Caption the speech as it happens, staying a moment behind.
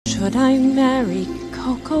Should I marry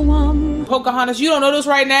Kocoum? Pocahontas, you don't know this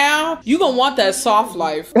right now? You gonna want that soft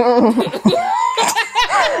life.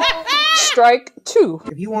 Strike 2.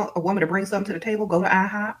 If you want a woman to bring something to the table, go to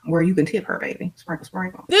IHOP where you can tip her, baby. Sprinkle,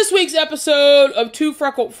 sprinkle. This week's episode of Two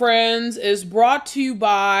Freckled Friends is brought to you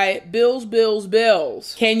by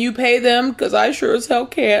Bills. Can you pay them? Because I sure as hell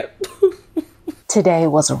can't. Today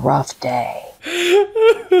was a rough day.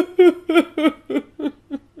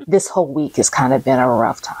 This whole week has kind of been a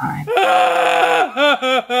rough time.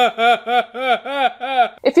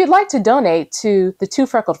 If you'd like to donate to the Two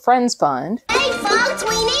Freckled Friends Fund. Hey folks, we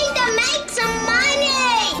need to make some money!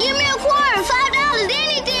 Give me a quarter, $5,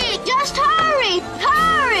 anything! Just hurry!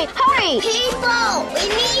 Hurry! Hurry! People, we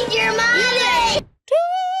need your money! Two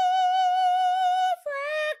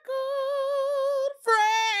Freckled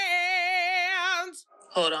Friends!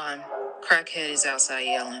 Hold on. Crackhead is outside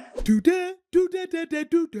yelling.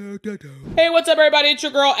 Hey, what's up, everybody? It's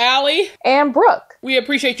your girl, Allie. And Brooke. We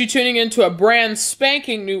appreciate you tuning into a brand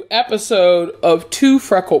spanking new episode of Two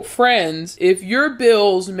Freckled Friends. If your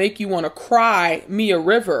bills make you want to cry me a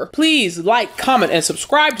river, please like, comment, and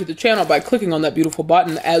subscribe to the channel by clicking on that beautiful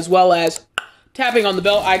button, as well as tapping on the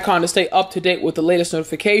bell icon to stay up to date with the latest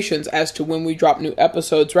notifications as to when we drop new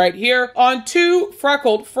episodes right here on Two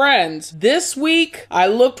Freckled Friends. This week, I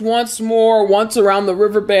looked once around the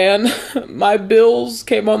river band. My bills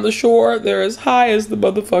came on the shore. They're as high as the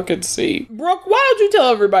motherfucking sea. Brooke, why don't you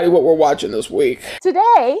tell everybody what we're watching this week?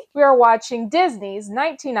 Today, we are watching Disney's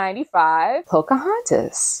 1995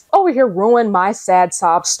 Pocahontas. Over here, ruin my sad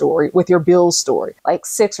sob story with your Bill's story. Like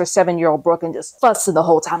 6 or 7-year-old Brooke and just fussing the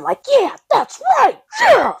whole time like, yeah, that's right,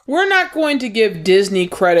 yeah! We're not going to give Disney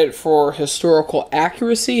credit for historical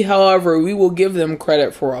accuracy. However, we will give them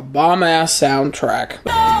credit for a bomb-ass soundtrack.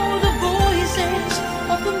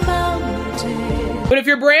 But if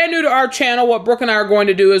you're brand new to our channel, what Brooke and I are going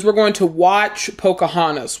to do is we're going to watch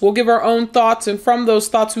Pocahontas. We'll give our own thoughts, and from those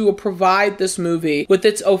thoughts, we will provide this movie with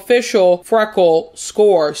its official Freckle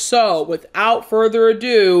score. So, without further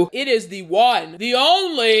ado, it is the one, the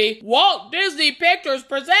only Walt Disney Pictures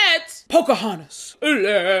presents Pocahontas. Let's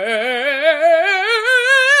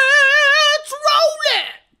roll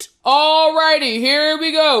it! Alrighty, here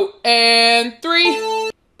we go. And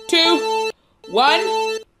 3, 2,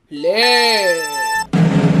 1, play.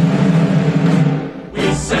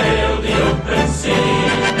 We sail the open sea,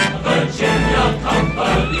 Virginia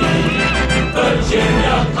Company, going a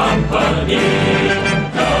Virginia Company.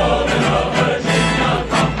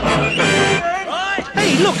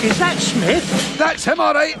 Hey, look, is that Smith? That's him,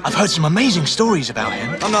 all right. I've heard some amazing stories about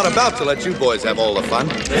him. I'm not about to let you boys have all the fun.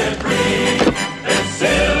 They're green and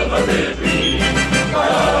silvery green,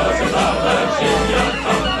 because of the Virginia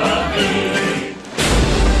Company.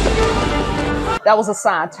 That was a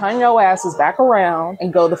sign. Turn your asses back around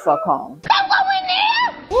and go the fuck home. Don't go in there!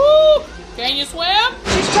 Woo! Can you swim?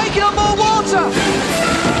 She's taking up more water!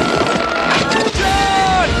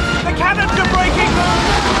 John! The cannons are breaking!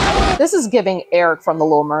 This is giving Eric from The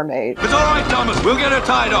Little Mermaid. It's all right, Thomas. We'll get her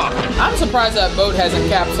tied off. I'm surprised that boat hasn't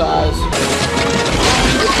capsized.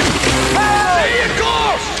 Stay your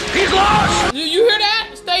course! He's lost! You hear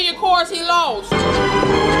that? Stay your course, he lost.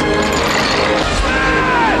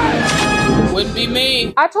 Wouldn't be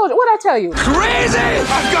me. I told you. What'd I tell you? Crazy!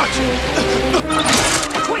 I've got you!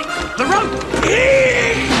 Quick! The rope!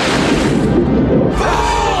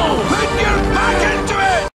 Pull! Put your back into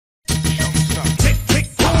it! Tick, tick,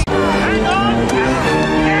 tock. Hang on!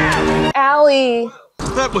 Yeah! Allie.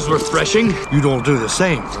 That was refreshing. You'd all do the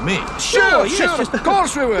same for me. Sure, Of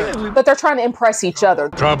course we will. But they're trying to impress each other.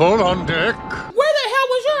 Trouble on deck. Where the hell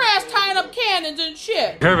was your ass tying up cannons and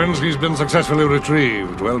shit? Heavens, he's been successfully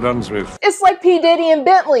retrieved. Well done, Smith. It's like P. Diddy and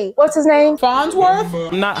Bentley. What's his name? Farnsworth?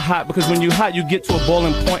 I'm not hot because when you're hot, you get to a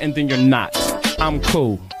boiling point and then you're not. I'm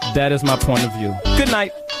cool. That is my point of view. Good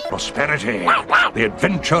night. Prosperity. The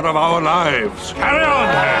adventure of our lives. Carry on.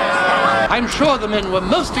 I'm sure the men were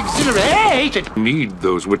most exhilarated. Need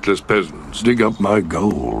those witless peasants. Dig up my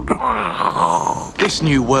gold. This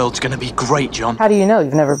new world's gonna be great, John. How do you know?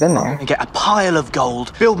 You've never been there. And get a pile of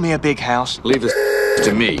gold, build me a big house. Leave this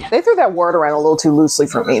to me. They threw that word around a little too loosely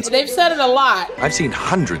for me. They've said it a lot. I've seen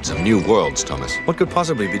hundreds of new worlds, Thomas. What could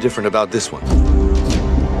possibly be different about this one?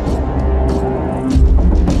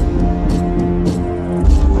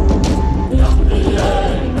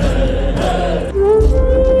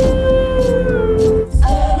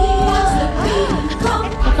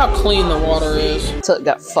 Look how clean the water is. Until it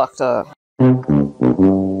got fucked up.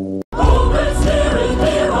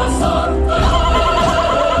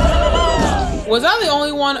 Was I the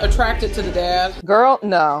only one attracted to the dad? Girl,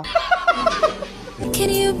 no. Can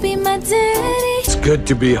you be my daddy? It's good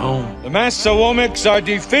to be home. The Masawomics are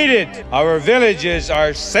defeated. Our villages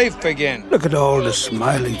are safe again. Look at all the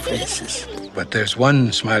smiling faces. But there's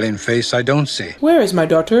one smiling face I don't see. Where is my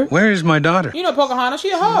daughter? Where is my daughter? You know Pocahontas, she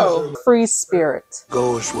a hoe. Free spirit.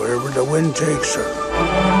 Goes wherever the wind takes her.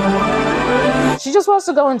 She just wants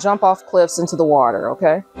to go and jump off cliffs into the water,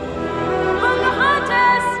 okay?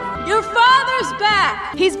 Pocahontas! Your father's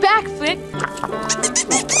back! He's back, Flick.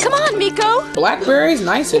 Come on, Meeko! Blackberries,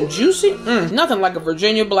 nice and juicy. Nothing like a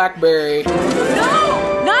Virginia blackberry.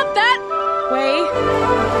 No! Not that way!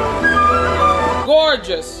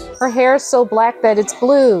 Gorgeous. Her hair is so black that it's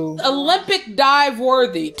blue. Olympic dive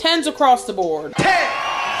worthy. 10s across the board. 10,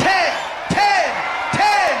 10, 10,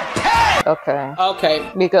 10, 10. Okay. Okay.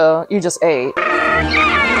 Meeko, you just ate.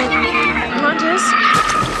 Pocahontas?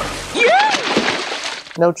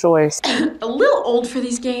 No choice. A little old for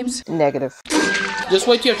these games. Negative. Just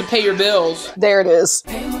wait till you have to pay your bills. There it is.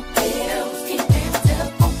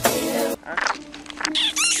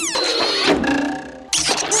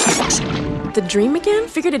 The dream again?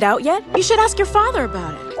 Figured it out yet? You should ask your father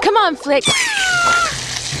about it. Come on, Flick.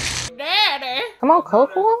 Daddy. Come on,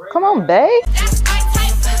 Kocoum. Come on, bae.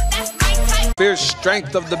 Fierce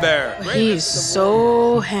strength of the bear. He's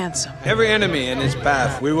so handsome. Every enemy in his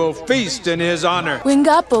path, we will feast in his honor.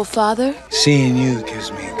 Wingapo, father. Seeing you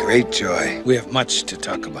gives me great joy. We have much to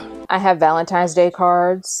talk about. I have Valentine's Day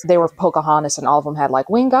cards. They were Pocahontas and all of them had like,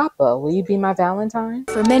 Wingapo, will you be my Valentine?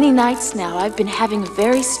 For many nights now, I've been having a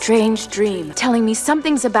very strange dream, telling me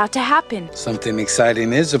something's about to happen. Something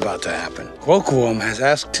exciting is about to happen. Kocoum has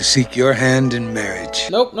asked to seek your hand in marriage.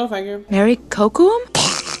 Nope, no thank you. Marry Kocoum?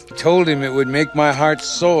 I told him it would make my heart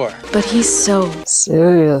soar. But he's so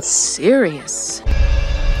serious. Serious.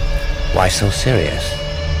 Why so serious?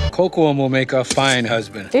 Kocoum will make a fine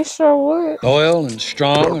husband. He sure would. Loyal and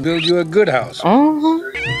strong and build you a good house.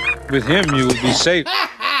 With him, you will be safe.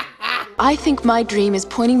 I think my dream is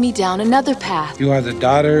pointing me down another path. You are the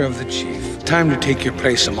daughter of the chief. Time to take your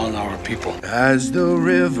place among our people. As the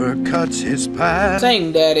river cuts his path,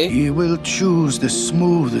 Sing, Daddy. he will choose the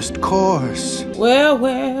smoothest course. Well,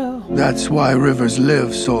 well. That's why rivers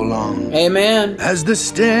live so long. Amen. As the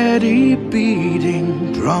steady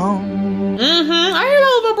beating drum. I hear a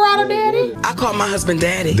little vibrato, Daddy. I call my husband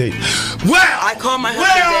Daddy. I call my husband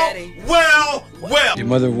Daddy. Well. Your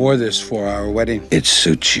mother wore this for our wedding. It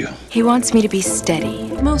suits you. He wants me to be steady.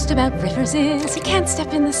 Most about rivers is you can't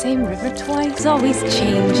step in the same river twice. Always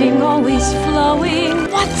changing, always flowing.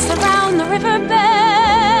 What's around the river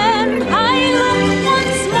bend? I look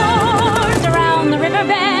once more. Around the river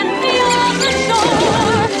bend, beyond the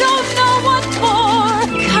shore. Don't know what for.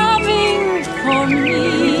 Coming for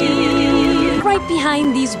me. Right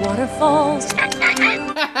behind these waterfalls.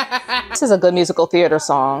 This is a good musical theater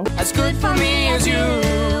song. As good for me as you.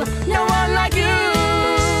 No one like you.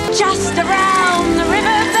 Just around the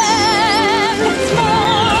river bend. It's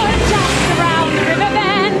more. Just around the river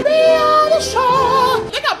bend. Beyond the shore.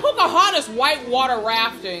 They got Pocahontas whitewater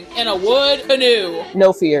rafting in a wood canoe.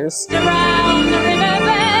 No fears. Around the river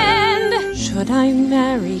bend. Should I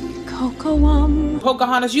marry Kocoum?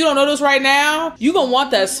 Pocahontas, you don't know this right now? You gonna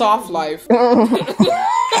want that soft life.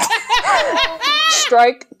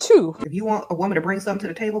 Strike 2. If you want a woman to bring something to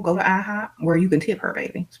the table, go to IHOP where you can tip her,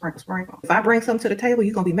 baby. Sprinkle, sprinkle. If I bring something to the table,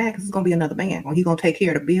 you're going to be mad because it's going to be another man. Or he's going to take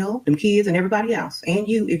care of the bill, them kids, and everybody else. And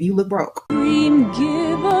you, if you look broke. Green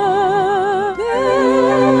giver.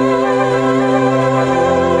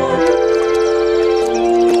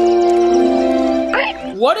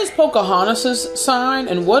 What is Pocahontas' sign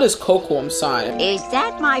and what is Kocoum's sign? Is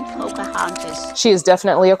that my Pocahontas? She is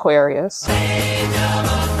definitely Aquarius.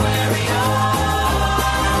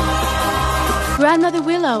 Grandmother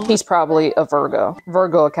Willow. He's probably a Virgo.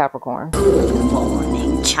 Virgo, a Capricorn. Good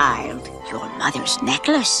morning, child. Your mother's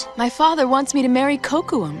necklace? My father wants me to marry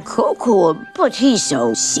Kocoum. Kocoum? But he's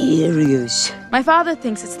so serious. My father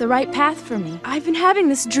thinks it's the right path for me. I've been having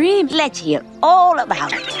this dream. Let's hear all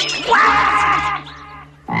about it.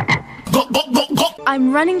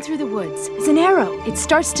 I'm running through the woods. It's an arrow. It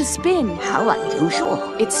starts to spin. How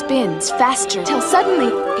unusual. It spins faster till suddenly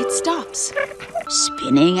it stops.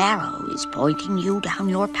 Spinning arrow is pointing you down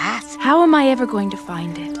your path. How am I ever going to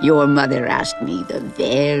find it? Your mother asked me the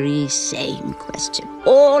very same question.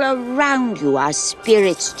 All around you are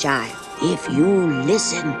spirits, child. If you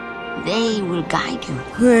listen, they will guide you.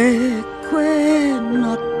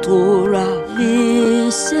 Natura.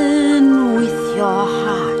 Listen with your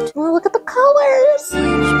heart. Oh, look at the colors.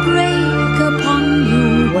 Waves break upon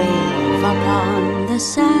you, wave upon the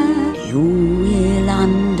sand. You will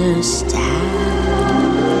understand.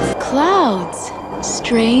 Clouds.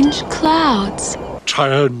 Strange clouds.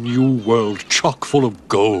 entire new world chock full of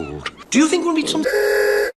gold. Do you think we'll meet some...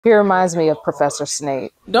 He reminds me of Professor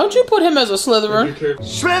Snape. Don't you put him as a Slytherin?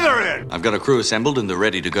 Slytherin! I've got a crew assembled and they're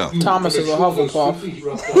ready to go. Thomas is a Hufflepuff.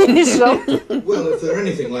 Well, if they're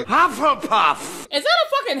anything like... Hufflepuff! Is that a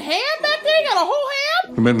fucking hand back there? You got a whole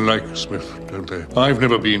hand? Men like Smith, don't they? I've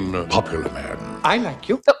never been a popular man. I like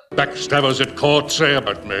you. Backstabbers at court say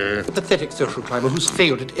about me. A pathetic social climber who's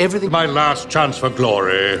failed at everything. My last chance for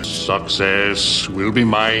glory. Success will be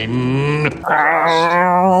mine.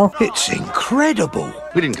 It's incredible.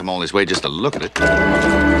 We didn't come all this way just to look at it.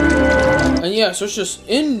 And yes, it's just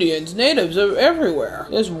Indians, natives everywhere,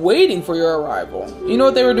 just waiting for your arrival. You know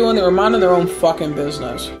what they were doing? They were minding their own fucking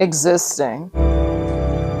business. Existing.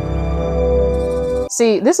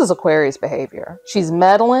 See, this is Aquarius behavior. She's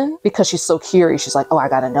meddling because she's so curious. She's like, oh, I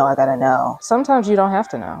gotta know, I gotta know. Sometimes you don't have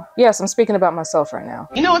to know. Yes, I'm speaking about myself right now.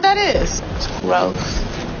 You know what that is? It's gross.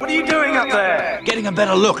 What are you doing up there? Getting a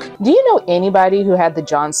better look. Do you know anybody who had the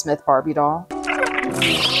John Smith Barbie doll?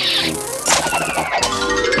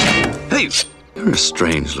 Hey, you're a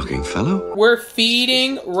strange looking fellow. We're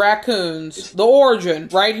feeding raccoons. The origin,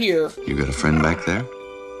 right here. You got a friend back there?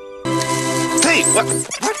 Hey, what?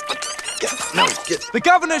 No, the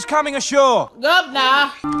governor's coming ashore.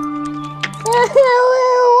 Governor.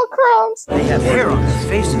 Crumbs. They have hair on their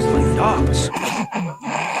faces like dogs.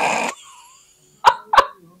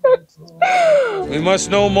 We must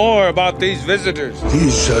know more about these visitors.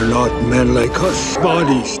 These are not men like us.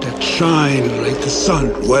 Bodies that shine like the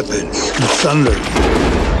sun. Weapons and thunder.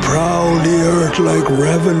 Prowl the earth like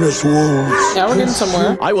ravenous wolves. Now we're getting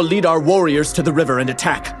somewhere. I will lead our warriors to the river and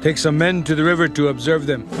attack. Take some men to the river to observe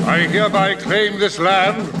them. I hereby claim this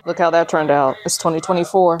land. Look how that turned out. It's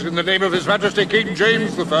 2024. In the name of His Majesty King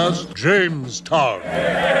James I, Jamestown.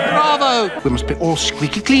 Bravo! We must be all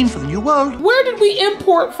squeaky clean for the new world. Where did we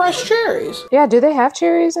import fresh cherries? Yeah, do they have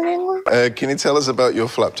cherries in England? Can you tell us about your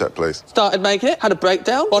flapjack place? Started making it, had a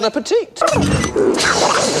breakdown, bon appetit.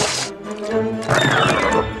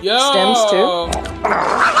 Yo! Stems too.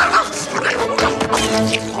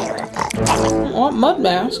 Oh, mud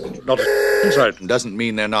mask. Not inside. Doesn't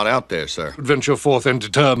mean they're not out there, sir. Venture forth and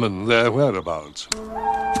determine their whereabouts.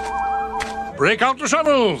 Break out the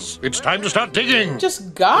shovels! It's time to start digging!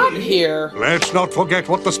 Just got here. Let's not forget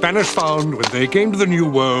what the Spanish found when they came to the New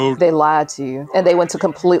World. They lied to you, and they went to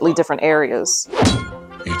completely different areas.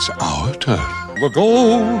 It's our turn. The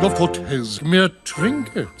gold of Cortez, mere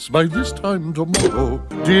trinkets by this time tomorrow.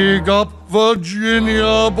 Dig up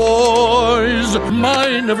Virginia, boys.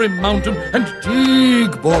 Mine every mountain and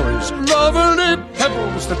dig, boys. Lovely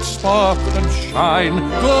pebbles that sparkle and shine.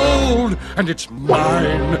 Gold, and it's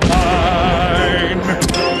mine, mine.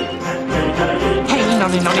 Hey,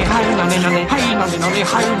 nonny, nonny, hi, nonny, nonny, hey, nonny, nonny,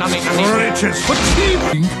 hi, nonny, nonny. Riches for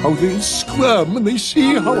keeping. How they squirm when they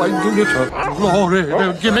see how I glitter. Glory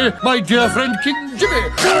they'll give me, my dear friend King Jimmy.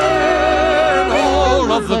 And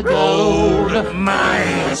all of the gold,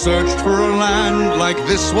 mine. Searched for a land like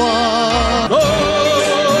this one. Gold,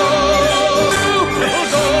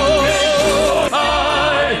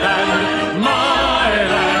 my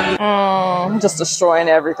land. Just destroying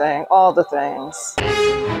everything, all the things.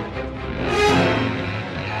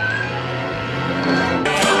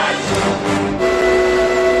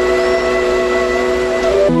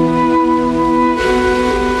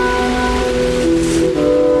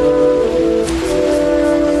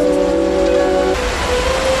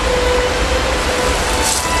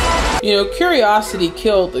 You know, curiosity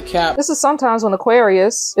killed the cat. This is sometimes when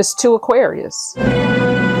Aquarius is too Aquarius.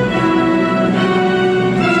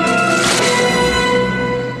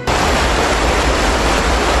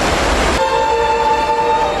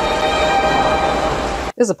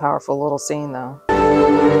 It's a powerful little scene, though.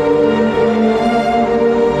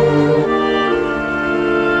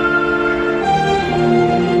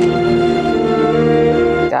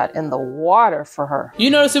 Got in the water for her. You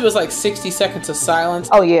notice it was like 60 seconds of silence?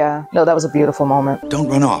 Oh, yeah. No, that was a beautiful moment. Don't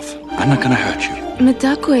run off. I'm not gonna hurt you.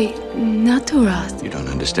 Medakwe naturas. You don't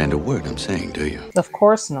understand a word I'm saying, do you? Of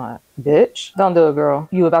course not, bitch. Don't do it, girl.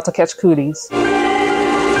 You about to catch cooties. You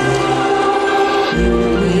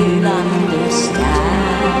will understand.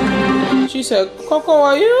 She said, Coco,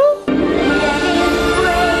 are you?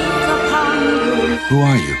 Who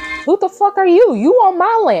are you? Who the fuck are you? You on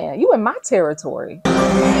my land. You in my territory.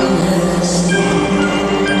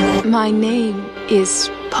 My name is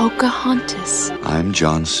Pocahontas. I'm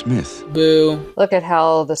John Smith. Boo. Look at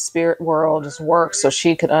how the spirit world just works so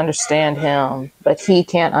she could understand him, but he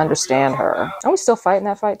can't understand her. Are we still fighting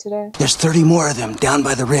that fight today? There's 30 more of them down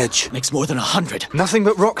by the ridge. Makes more than 100. Nothing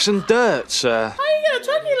but rocks and dirt, sir. How you get a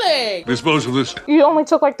turkey Really? Dispose of this. You only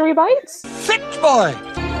took like 3 bites? Thick boy!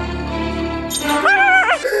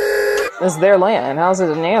 It's their land. How's it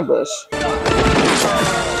an ambush?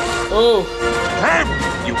 Oh.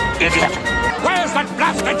 You idiot! Where's that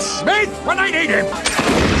blasted Smith when I need him?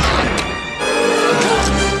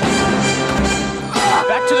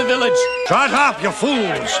 Back to the village. Shut up, you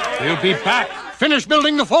fools! We'll be back. Finish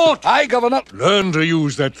building the fort. Aye, Governor. Learn to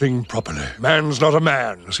use that thing properly. Man's not a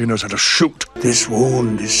man unless he knows how to shoot. This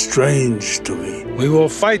wound is strange to me. We will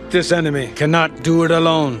fight this enemy. Cannot do it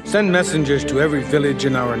alone. Send messengers to every village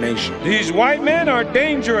in our nation. These white men are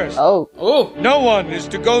dangerous. Oh. Oh. No one is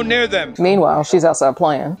to go near them. Meanwhile, she's outside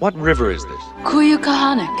playing. What river is this?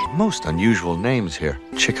 Kocoum. Most unusual names here.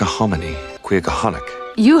 Chickahominy, Queequahonock.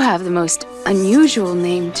 You have the most unusual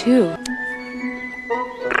name, too.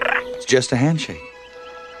 It's just a handshake.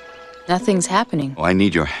 Nothing's happening. Oh, I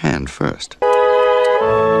need your hand first.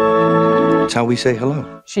 That's how we say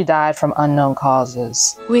hello. She died from unknown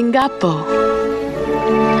causes. Wingapo.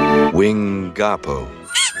 Wingapo.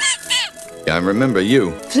 Yeah, I remember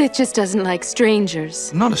you. Flit just doesn't like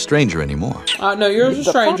strangers. I'm not a stranger anymore. No, you're a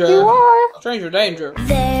stranger. You are. Stranger danger.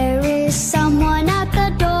 There is someone at the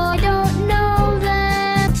door. Don't know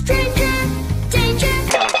them. Stranger danger.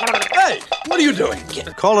 Hey, what are you doing?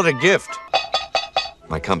 Call it a gift.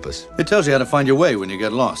 My compass. It tells you how to find your way when you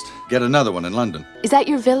get lost. Get another one in London. Is that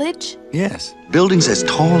your village? Yes. Buildings as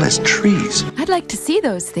tall as trees. I'd like to see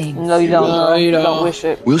those things. No, you don't. No, you don't. Don't wish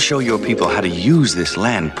it. We'll show your people how to use this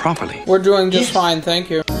land properly. We're doing just fine, thank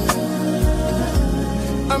you.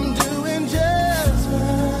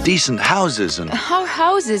 Decent houses and... Our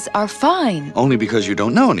houses are fine. Only because you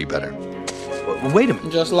don't know any better. Wait a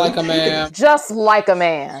minute. Just like a man. Just like a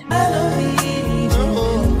man.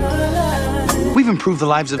 We've improved the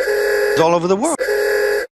lives of all over the world.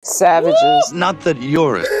 Savages. Not that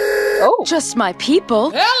you're a... Oh. Just my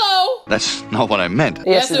people. Hello. That's not what I meant.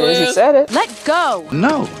 Yes, it is. You said it. Let go.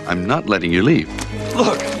 No, I'm not letting you leave.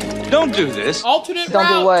 Look, don't do this. Alternate Don't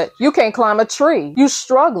route. do what? You can't climb a tree. You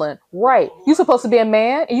struggling. Right. You supposed to be a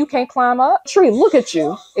man and you can't climb a tree. Look at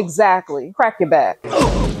you. Exactly. Crack your back.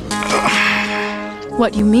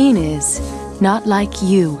 What you mean is, not like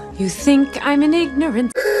you. You think I'm an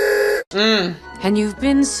ignorant, and you've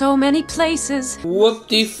been so many places.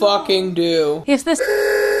 Whoop-de-fucking-do. If this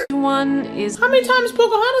one is... How many times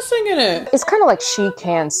Pocahontas singing it? It's kind of like she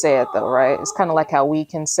can say it though, right? It's kind of like how we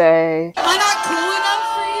can say. Am I not cool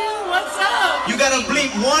enough for you? What's up? You gotta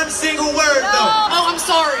bleep one single word, though. Oh, I'm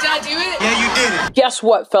sorry. Did I do it? Yeah, you did it. Guess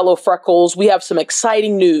what, fellow Freckles? We have some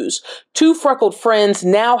exciting news. Two Freckled Friends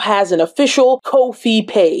now has an official Ko-fi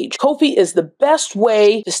page. Ko-fi is the best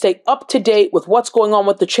way to stay up to date with what's going on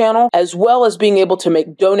with the channel, as well as being able to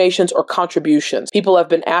make donations or contributions. People have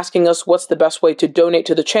been asking us what's the best way to donate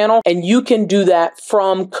to the channel, and you can do that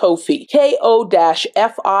from Ko-fi.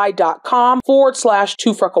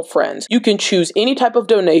 ko-fi.com/Two Freckled Friends. You can choose any type of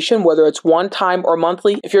donation, whether it's one time or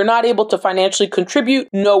monthly. If you're not able to financially contribute,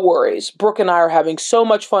 no worries. Brooke and I are having so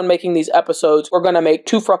much fun making these episodes. We're going to make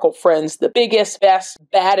Two Freckled Friends the biggest, best,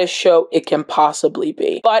 baddest show it can possibly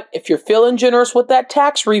be. But if you're feeling generous with that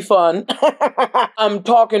tax refund, I'm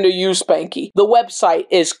talking to you, Spanky. The website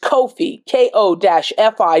is Ko-fi,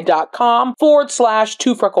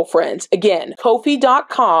 ko-fi.com/Two Freckled Friends. Again,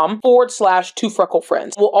 ko-fi.com/Two Freckled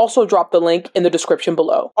Friends. We'll also drop the link in the description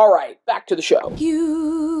below. All right, back to the show.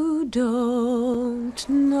 You don't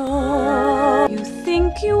know. You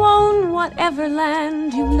think you own whatever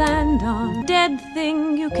land you land on. Dead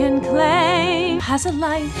thing you can claim. Has a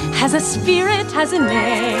life, has a spirit, has a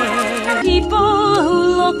name. People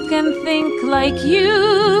who look and think like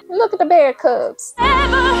you. Look at the bear cubs.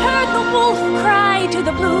 Ever heard the wolf cry to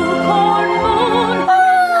the blue corn moon?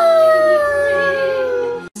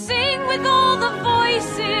 Sing with all the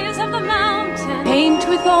voices of the mountain. Paint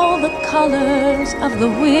with all the colors of the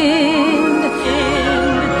wind.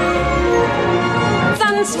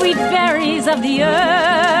 Sweet berries of the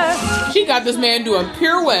earth. She got this man doing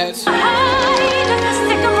pirouettes. Hide in the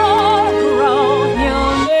sycamore grove.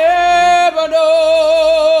 You'll never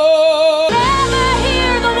know. Never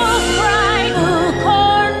hear the wolf cry. Blue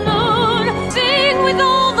corn moon. Sing with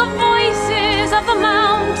all the voices of the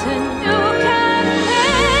mountain. You can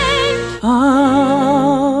paint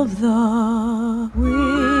of the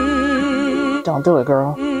wind. Don't do it,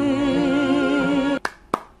 girl.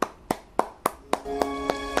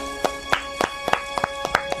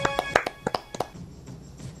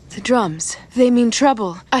 Drums. They mean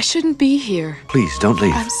trouble. I shouldn't be here. Please, don't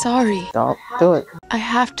leave. I'm sorry. Don't do it. I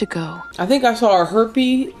have to go. I think I saw a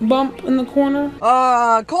herpy bump in the corner.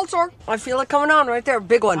 Cold sore. I feel it coming on right there.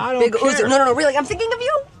 Big one. Big oozer. No, really. I'm thinking of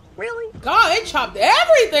you. Really? God, they chopped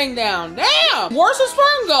everything down. Damn! Worse than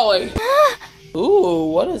Sperm Gully.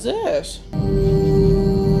 Ooh, what is this?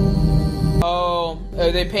 Oh,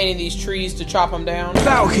 are they painting these trees to chop them down?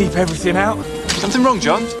 That'll keep everything out. Something wrong,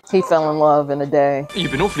 John? He fell in love in a day.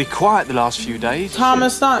 You've been awfully quiet the last few days.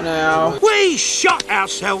 Thomas, not now. We shot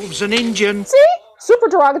ourselves an engine. See? Super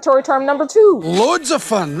derogatory term number 2. Loads of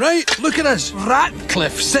fun, right? Look at us.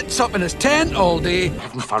 Ratcliffe sits up in his tent all day. I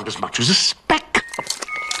haven't found as much as a speck.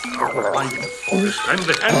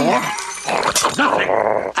 Nothing.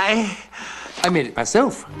 I made it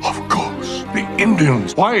myself. Of course. The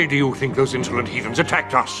Indians. Why do you think those insolent heathens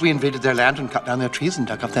attacked us? We invaded their land and cut down their trees and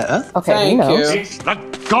dug up their earth. Okay, he knows. It's the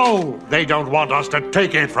gold. They don't want us to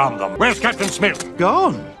take it from them. Where's Captain Smith?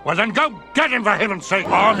 Gone. Well, then go get him, for heaven's sake.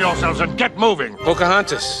 Arm yourselves and get moving.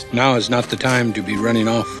 Pocahontas, now is not the time to be running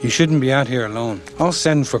off. You shouldn't be out here alone. I'll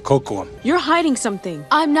send for Kocoum. You're hiding something.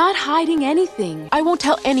 I'm not hiding anything. I won't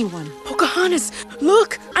tell anyone. Pocahontas,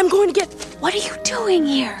 look! I'm going to get... What are you doing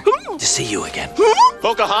here? To see you again.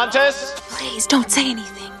 Pocahontas? Please don't say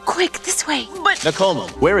anything. Quick, this way. But... Kocoum,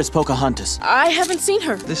 where is Pocahontas? I haven't seen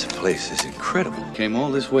her. This place is incredible. Came all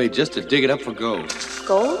this way just to dig it up for gold.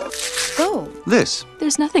 Gold? Gold? This.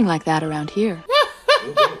 There's nothing like that around here.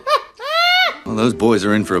 Well, those boys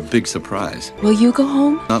are in for a big surprise. Will you go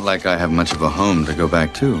home? Not like I have much of a home to go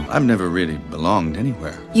back to. I've never really belonged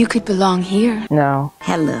anywhere. You could belong here. No.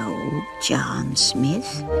 Hello, John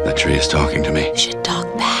Smith. That tree is talking to me. You should talk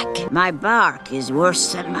back. My bark is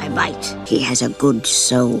worse than my bite. He has a good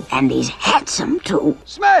soul, and he's handsome, too.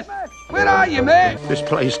 Smith! Where are you, mate? This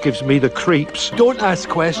place gives me the creeps. Don't ask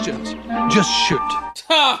questions. Just shoot.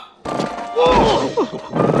 Ha!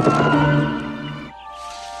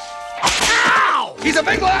 He's a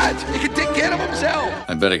big lad. He can take care of himself.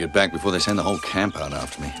 I'd better get back before they send the whole camp out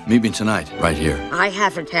after me. Meet me tonight, right here. I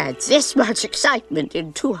haven't had this much excitement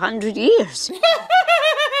in 200 years.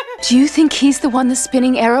 Do you think he's the one the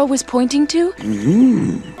spinning arrow was pointing to?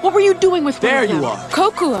 What were you doing with There you are.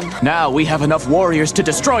 Kocoum. Now we have enough warriors to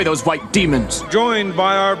destroy those white demons. Joined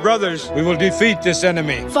by our brothers, we will defeat this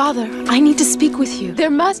enemy. Father, I need to speak with you.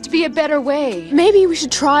 There must be a better way. Maybe we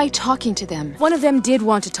should try talking to them. One of them did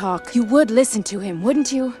want to talk. You would listen to him,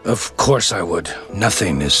 wouldn't you? Of course I would.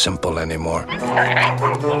 Nothing is simple anymore.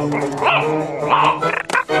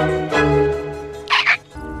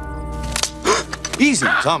 Easy,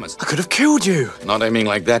 Thomas. I could have killed you. Not aiming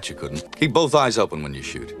like that, you couldn't. Keep both eyes open when you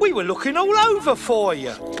shoot. We were looking all over for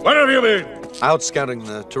you. Where have you been? Out scouting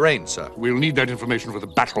the terrain, sir. We'll need that information for the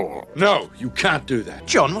battle. No, you can't do that.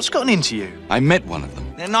 John, what's gotten into you? I met one of them.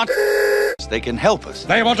 They're not They can help us.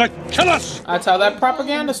 They want to kill us! That's how that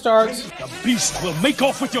propaganda starts. The beast will make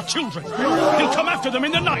off with your children. He'll come after them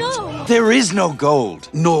in the night. No. There is no gold.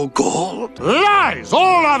 No gold? Lies!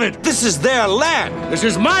 All of it! This is their land. This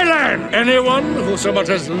is my land! Anyone who so much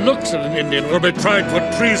as looks at an Indian will be tried for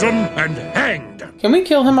treason and hanged. Can we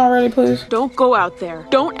kill him already, please? Don't go out there.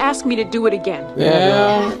 Don't ask me to do it again.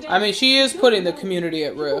 Yeah. I mean, she is putting the community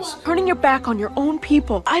at risk. Turning your back on your own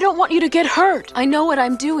people. I don't want you to get hurt. I know what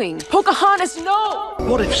I'm doing. Pocahontas, no!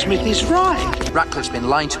 What if Smith is right? Ratcliffe's been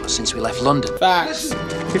lying to us since we left London. Facts.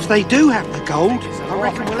 If they do have the gold, I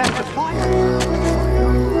reckon we'll have to fight.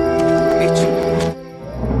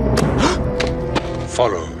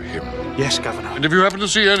 Follow him. Yes, Governor. And if you happen to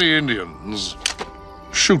see any Indians,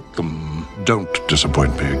 shoot them. Don't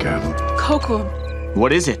disappoint me again. Kocoum.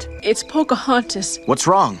 What is it? It's Pocahontas. What's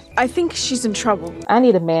wrong? I think she's in trouble. I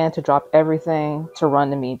need a man to drop everything to run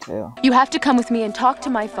to me too. You have to come with me and talk to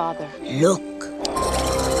my father. Look.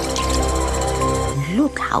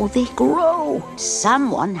 Look how they grow.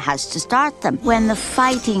 Someone has to start them. When the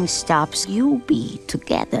fighting stops, you be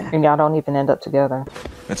together. And y'all don't even end up together.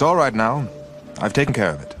 It's all right now. I've taken care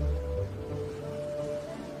of it.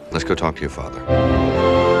 Let's go talk to your father.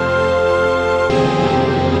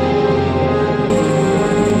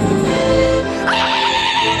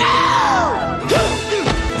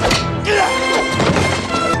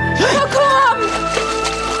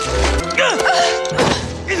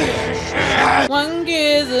 One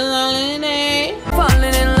kiss is all in it.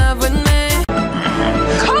 Falling in love with me.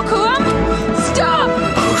 Kocoum! Stop!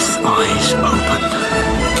 Both eyes open.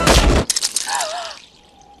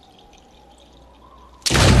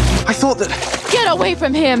 I thought that... Get away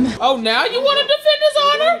from him! Oh, now you want to defend his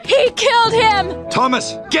honor? He killed him!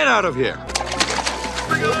 Thomas, get out of here!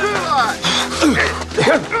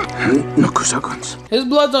 His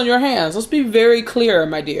blood's on your hands. Let's be very clear,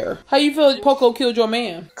 my dear. How you feel Poco killed your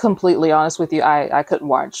man? Completely honest with you, I couldn't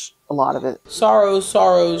watch a lot of it.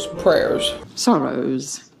 Sorrows, prayers.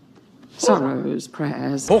 Sorrows. Sorrow's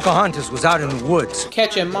prayers. Pocahontas was out in the woods.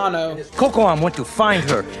 Catching mono. Kocoum went to find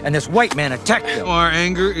her, and this white man attacked them. Our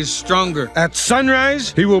anger is stronger. At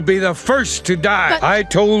sunrise, he will be the first to die. But I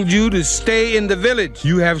told you to stay in the village.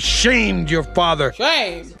 You have shamed your father.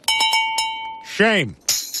 Shame. Shame.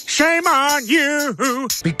 Shame on you!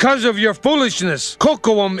 Because of your foolishness,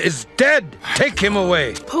 Kocoum is dead. Take him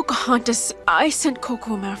away. Pocahontas, I sent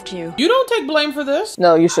Kocoum after you. You don't take blame for this.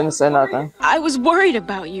 No, you shouldn't say nothing. I was worried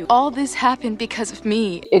about you. All this happened because of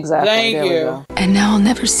me. Exactly. Thank there we you. go. And now I'll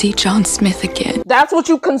never see John Smith again. That's what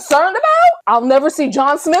you concerned about? I'll never see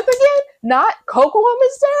John Smith again? Not Kocoum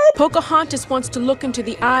is dead? Pocahontas wants to look into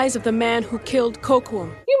the eyes of the man who killed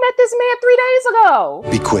Kocoum. You met this man 3 days ago.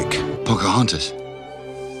 Be quick. Pocahontas.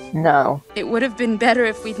 No. It would have been better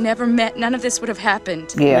if we'd never met. None of this would have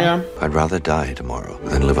happened. Yeah. I'd rather die tomorrow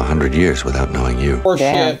than live 100 years without knowing you. Or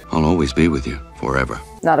Damn. shit. I'll always be with you, forever.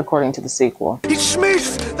 Not according to the sequel. It's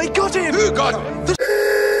Smith! They got him! Who got him? The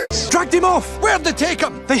dragged him off! Where'd they take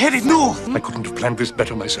him? They headed north! I couldn't have planned this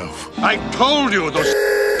better myself. I told you those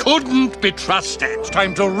couldn't be trusted. It's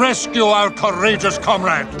time to rescue our courageous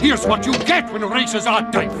comrade. Here's what you get when races are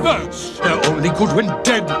diverse. They're only good when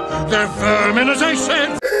dead. They're vermin, as I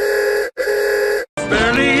said.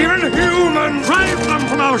 Barely even human. Drive them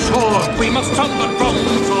from our shore. We must sound the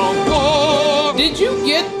drums of war. Did you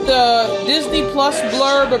get the Disney Plus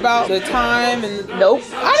blurb about the time? And Nope.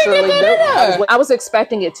 I didn't get that either. I was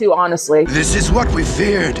expecting it too, honestly. This is what we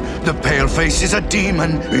feared. The pale face is a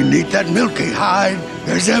demon. Beneath that milky hide,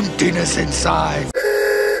 there's emptiness inside.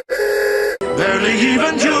 Barely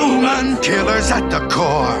even human. Killers at the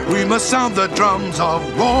core. We must sound the drums of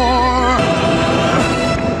war.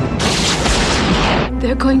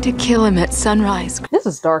 They're going to kill him at sunrise. This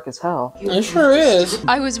is dark as hell. It sure is.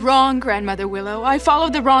 I was wrong, Grandmother Willow. I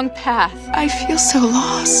followed the wrong path. I feel so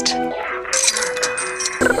lost.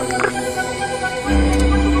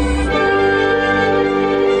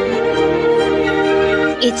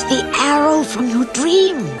 It's the arrow from your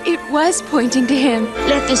dream. It was pointing to him.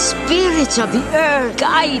 Let the spirits of the earth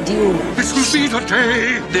guide you. This will be the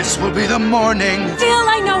day. This will be the morning. Still,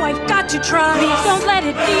 I know I've got to try. Please don't let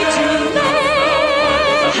it be too late.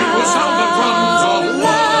 We'll sound the drums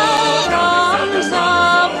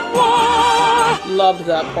of war. Loved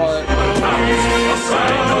that part.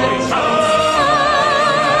 No!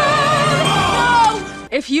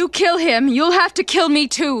 If you kill him, you'll have to kill me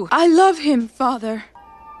too. I love him, Father.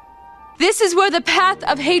 This is where the path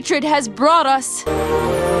of hatred has brought us.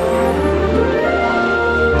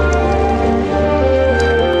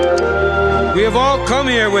 We have all come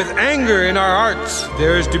here with anger in our hearts.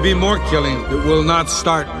 There is to be more killing. It will not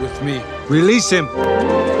start with me. Release him.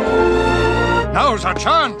 Now's our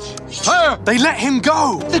chance. Fire! They let him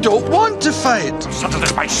go. They don't want to fight. Settle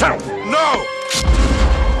this myself. No!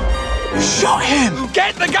 Shot him!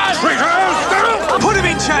 Get the gun! Put him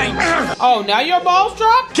in chains! Oh, now your balls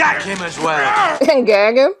drop? Gag him as well. And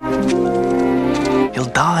gag him. He'll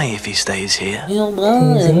die if he stays here. He'll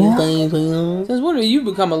die. Since when did you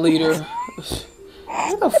become a leader?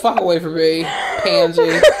 Get the fuck away from me,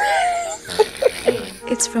 pansy.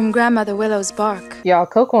 It's from Grandmother Willow's bark. Y'all,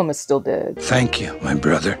 Kocoum is still dead. Thank you, my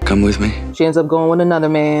brother. Come with me. She ends up going with another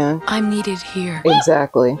man. I'm needed here.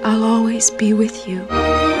 Exactly. I'll always be with you.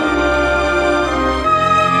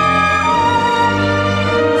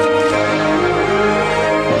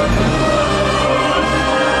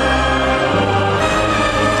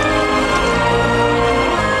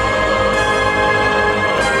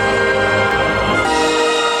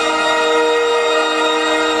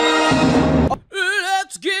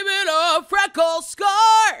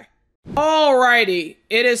 Alrighty,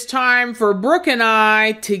 it is time for Brooke and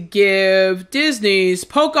I to give Disney's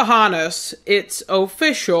Pocahontas its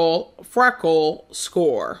official Freckle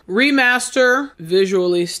score. Remaster,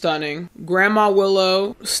 visually stunning. Grandma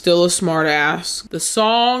Willow, still a smartass. The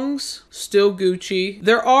songs, still Gucci.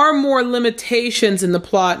 There are more limitations in the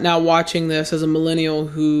plot now watching this as a millennial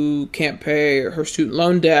who can't pay her student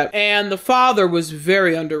loan debt. And the father was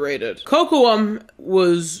very underrated. Kocoum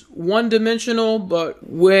was one-dimensional, but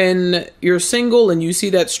when you're single and you see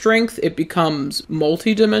that strength, it becomes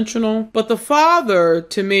multi-dimensional. But the father,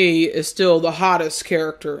 to me, is still the hottest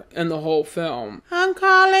character in the whole film. I'm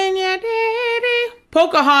calling you daddy.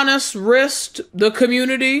 Pocahontas risked the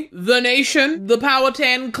community, the nation, the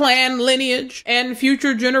Powhatan clan lineage, and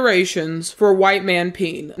future generations for white man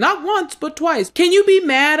Peen. Not once, but twice. Can you be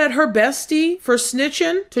mad at her bestie for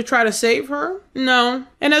snitching to try to save her? No.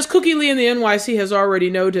 And as Cookie Lee in the NYC has already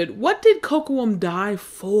noted, what did Kocoum die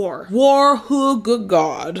for? War, good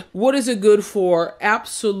God. What is it good for?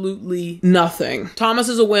 Absolutely nothing. Thomas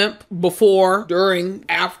is a wimp before, during,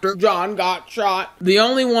 after John got shot. The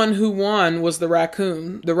only one who won was the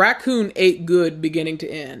raccoon. The raccoon ate good beginning to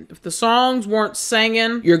end. If the songs weren't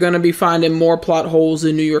singing, you're gonna be finding more plot holes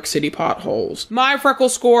in New York City potholes. My freckle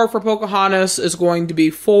score for Pocahontas is going to be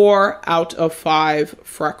 4 out of 5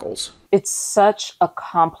 freckles. It's such a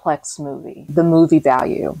complex movie. The movie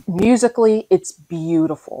value. Musically, it's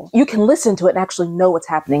beautiful. You can listen to it and actually know what's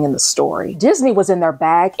happening in the story. Disney was in their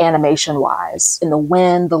bag animation-wise. In the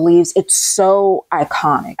wind, the leaves, it's so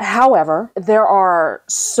iconic. However, there are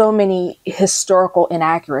so many historical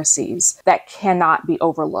inaccuracies that cannot be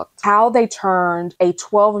overlooked. How they turned a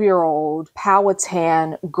 12-year-old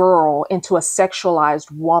Powhatan girl into a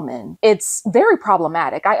sexualized woman. It's very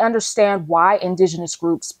problematic. I understand why indigenous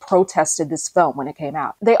groups protested this film when it came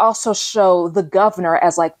out. They also show the governor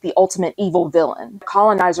as like the ultimate evil villain.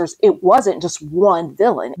 Colonizers, it wasn't just one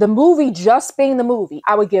villain. The movie, just being the movie,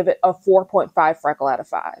 I would give it a 4.5 freckle out of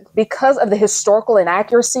 5. Because of the historical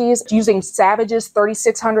inaccuracies, using savages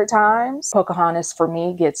 3,600 times, Pocahontas for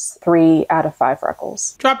me gets 3 out of 5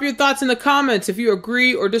 freckles. Drop your thoughts in the comments if you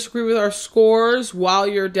agree or disagree with our scores. While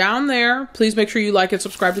you're down there, please make sure you like and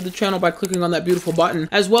subscribe to the channel by clicking on that beautiful button,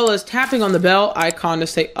 as well as tapping on the bell icon to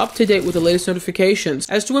stay up to date with the latest notifications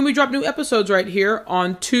as to when we drop new episodes right here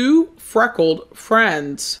on Two Freckled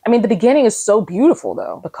Friends. I mean, the beginning is so beautiful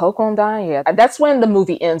though. The Kocoum dying, yeah. That's when the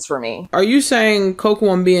movie ends for me. Are you saying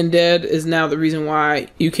Kocoum being dead is now the reason why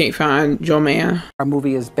you can't find Joe Man? Our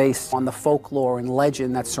movie is based on the folklore and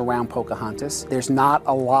legend that surround Pocahontas. There's not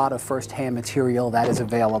a lot of first-hand material that is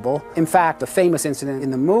available. In fact, the famous incident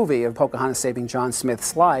in the movie of Pocahontas saving John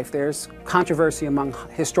Smith's life, there's controversy among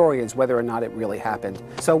historians whether or not it really happened.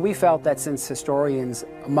 So we felt that since historians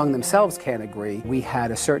among themselves can't agree, we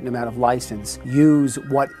had a certain amount of license use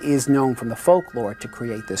what is known from the folklore to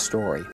create this story.